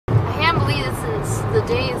The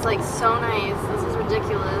day is like so nice. This is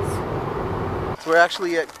ridiculous. So we're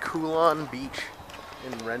actually at Coulon Beach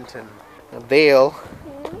in Renton. Now, Vale,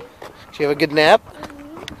 did you have a good nap?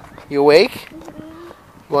 You awake?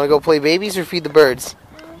 You want to go play babies or feed the birds?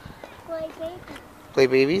 Play baby. Play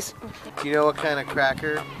babies? Do you know what kind of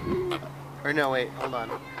cracker? Or no, wait, hold on.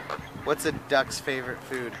 What's a duck's favorite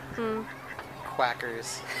food?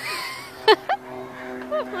 Quackers.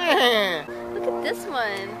 Look at this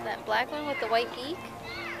one. That black one with the white beak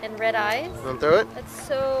and red eyes. Want to throw it? That's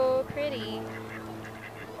so pretty.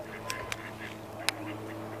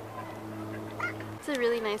 It's a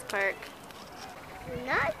really nice park.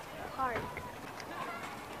 Nice park.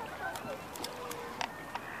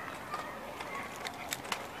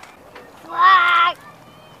 Quack!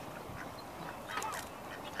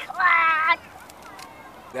 Quack!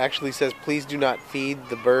 It actually says, please do not feed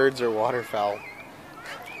the birds or waterfowl.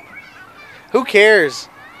 Who cares?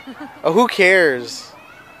 Oh, who cares?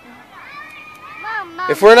 Mama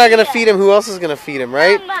If we're not going to mia. feed them, who else is going to feed them,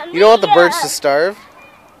 right? Mamma You don't want the birds mia. to starve?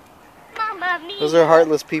 Mamma mia. Those are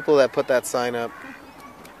heartless people that put that sign up.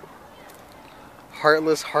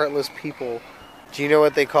 Heartless, heartless people. Do you know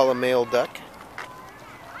what they call a male duck?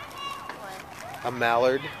 What? A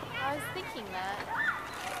mallard. I was thinking that.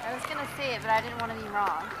 I was gonna say it, but I didn't want to be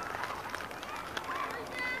wrong.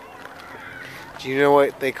 Do you know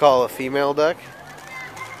what they call a female duck?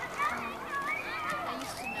 I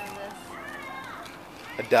used to know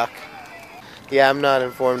this. A duck. Yeah, I'm not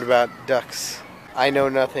informed about ducks. I know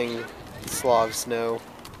nothing Slavs know.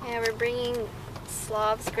 Yeah, we're bringing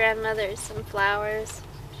Slav's grandmother some flowers.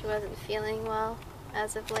 She wasn't feeling well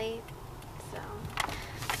as of late, so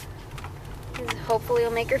hopefully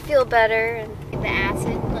it'll make her feel better and the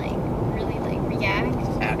acid like really like react.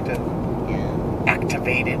 Active. Yeah.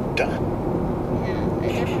 Activated. Yeah. I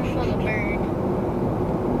definitely felt a burn.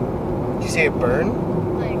 Did you say a burn?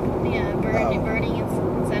 Like burning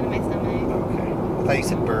inside of my stomach. Okay. I thought you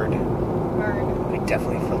said bird. Burn. I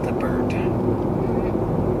definitely felt a bird.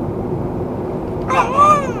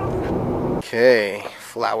 Okay,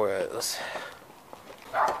 flowers.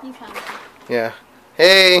 You found it. Yeah.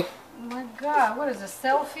 Hey! Oh my God, what is a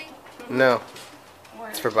selfie? No.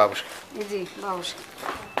 It's for Babushka. Иди, бабушка.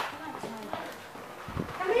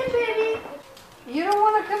 Come in, baby. You don't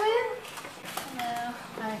want to come in? No.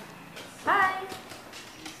 Hi. Hi.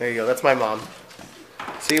 There you go, that's my mom.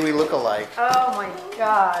 See, we look alike. Oh my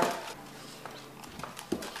God.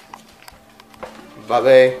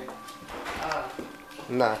 Babe.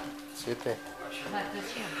 Nah, sit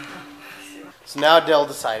So now Dell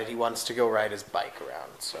decided he wants to go ride his bike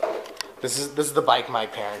around. So this is the bike my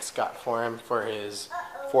parents got for him for his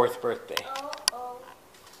 4th birthday.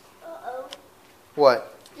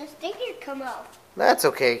 What? The sticker come off. That's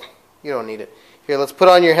okay. You don't need it. Here, let's put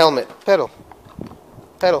on your helmet. Pedal.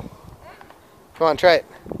 Pedal. Come on, try it.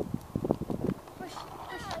 Push.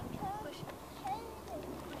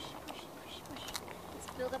 Let's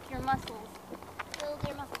build up your muscles. Build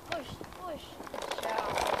your muscles. Push.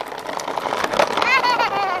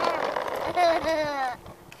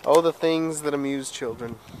 Oh, the things that amuse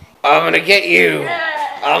children. I'm gonna get you.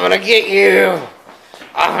 I'm gonna get you.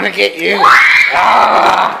 I'm gonna get you.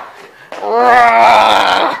 Ah!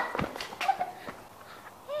 Ah!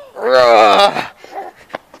 Ah!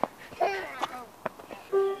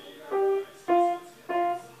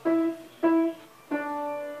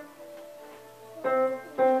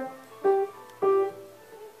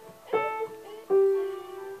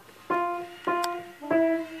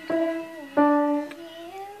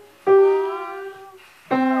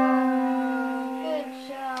 Good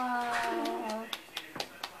job.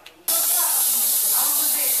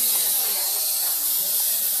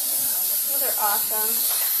 Those are awesome.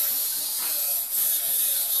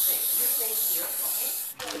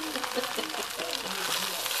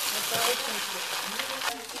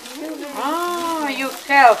 Oh, you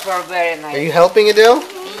help her very Are nice. you helping Adele?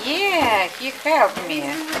 Yeah, he helped me.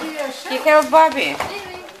 He helped Bobby.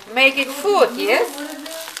 Make it food, yes?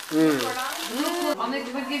 It's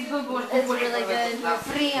really good.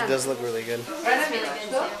 It does look really good. It's really good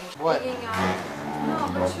too. What?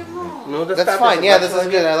 No, That's fine. Yeah, this is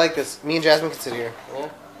good. I like this. Me and Jasmine can sit here.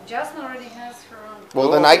 Jasmine already has her own.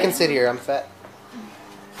 Well, then I can sit here. I'm fat.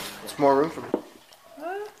 There's more room for me.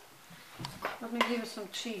 Let me give you some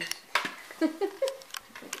cheese.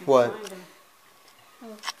 What?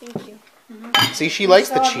 Oh, thank you. See, she likes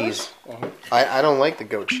the cheese. I don't like the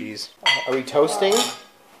goat cheese. Are we toasting?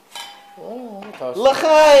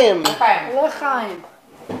 L'chaim! L'chaim.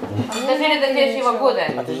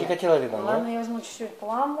 А ты же хотела рядом, да? Ладно, я возьму чуть-чуть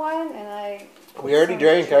plum wine, and I... We already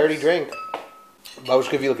drank. I already drank.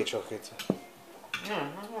 Бабушка вилки что хочется?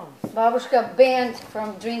 Babushka banned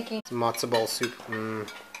from drinking. Matzo ball soup. Mm.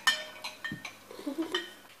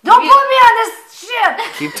 Don't put me on this shit!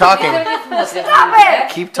 Keep talking. Stop it!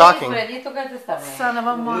 Keep talking. Son of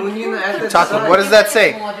a monkey. Keep talking. What does that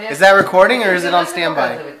say? Is that recording or is it on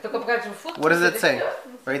standby? What does it say?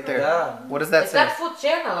 Right there. What does that say? Food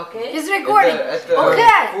channel, okay? It's recording.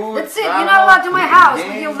 Okay, that's it. You're not allowed to my house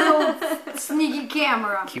with your little sneaky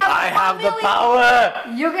camera. I have the power.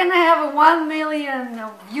 You're gonna have 1 million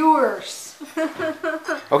viewers.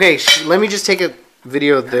 Okay, let me just take a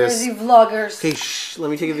video of this. Crazy vloggers. Okay,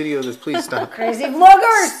 let me take a video of this. Please stop. Crazy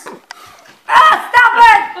vloggers. Ah, stop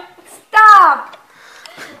it! Stop!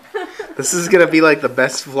 This is gonna be like the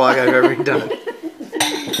best vlog I've ever done.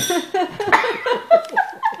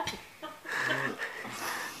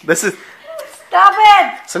 This is. Stop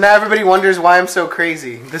it! So now everybody wonders why I'm so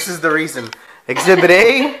crazy. This is the reason. Exhibit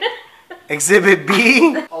A, Exhibit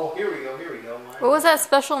B. Oh, here we go. Here we go. What was that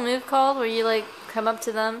special move called where you like come up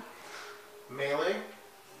to them Melee.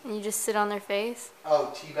 and you just sit on their face?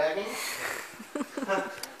 Oh, teabagging.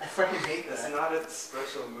 I freaking hate It's that. not a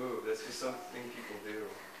special move. That's just something people do.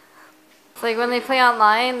 It's like when they play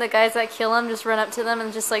online, the guys that kill them just run up to them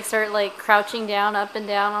and just like start like crouching down, up and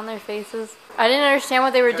down on their faces. I didn't understand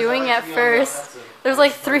what they were doing at first. There was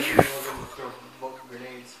like three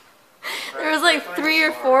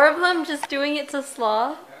or four of them just doing it to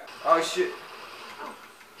Slav. Oh shit.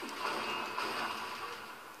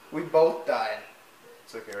 We both died.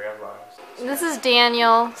 It's okay, we have lives. This is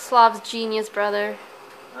Daniel, Slav's genius brother.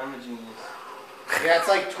 I'm a genius. Yeah, it's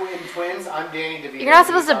like twins. I'm Danny DeVito. You're not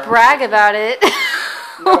supposed to brag about it.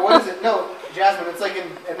 No, what is it? No, Jasmine, it's like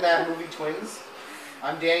in that movie Twins.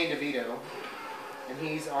 I'm Danny DeVito. And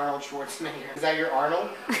he's Arnold Schwarzenegger. Is that your Arnold?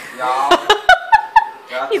 Ja.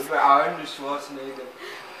 Ja, das ist Arnold Schwarzenegger.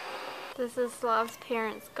 This is Slav's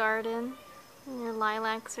parents' garden. And their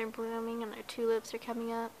lilacs are blooming and their tulips are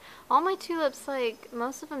coming up. All my tulips, like,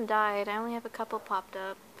 most of them died. I only have a couple popped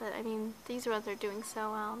up. But, I mean, these ones are doing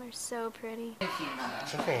so well. They're so pretty.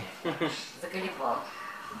 It's okay.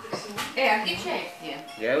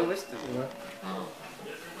 Ja, hoe is het?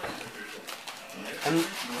 And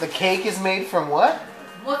the cake is made from what?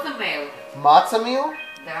 Watermelon. Matzo meal?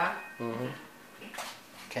 Да.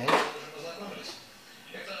 Okay.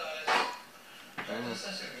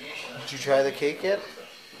 Did you try the cake yet?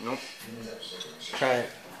 Nope. Try it.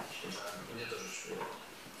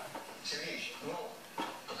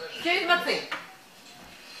 Через воды.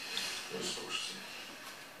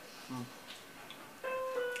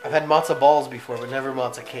 I've had matzo balls before, but never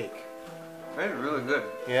matzo cake. It's really good.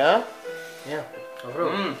 Yeah? Yeah.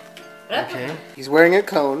 Okay. He's wearing a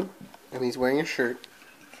cone, and he's wearing a shirt.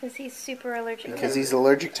 Because he's super allergic Because he's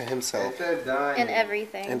allergic to himself. and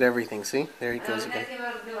everything. And everything. See? There he goes again.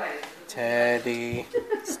 Teddy.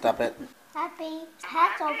 Stop it. Happy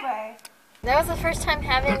Passover. That was the first time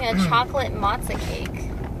having a chocolate matzo cake.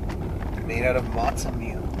 Made out of matzo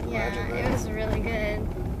meal. Yeah, Imagine it that. was really good.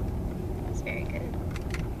 It was very good.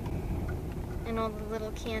 And all the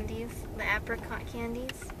little candies, the apricot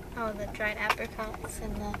candies. Oh, the dried apricots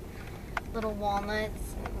and the little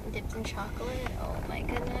walnuts dipped in chocolate. Oh my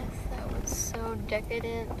goodness, that was so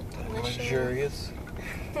decadent, but delicious. Luxurious.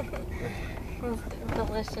 It was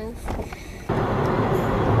delicious.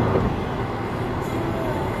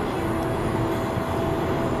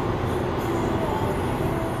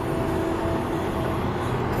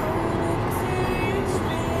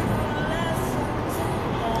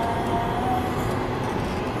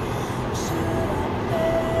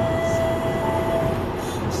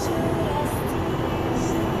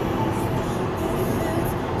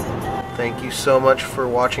 Thank you so much for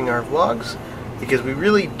watching our vlogs, because we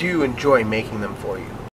really do enjoy making them for you.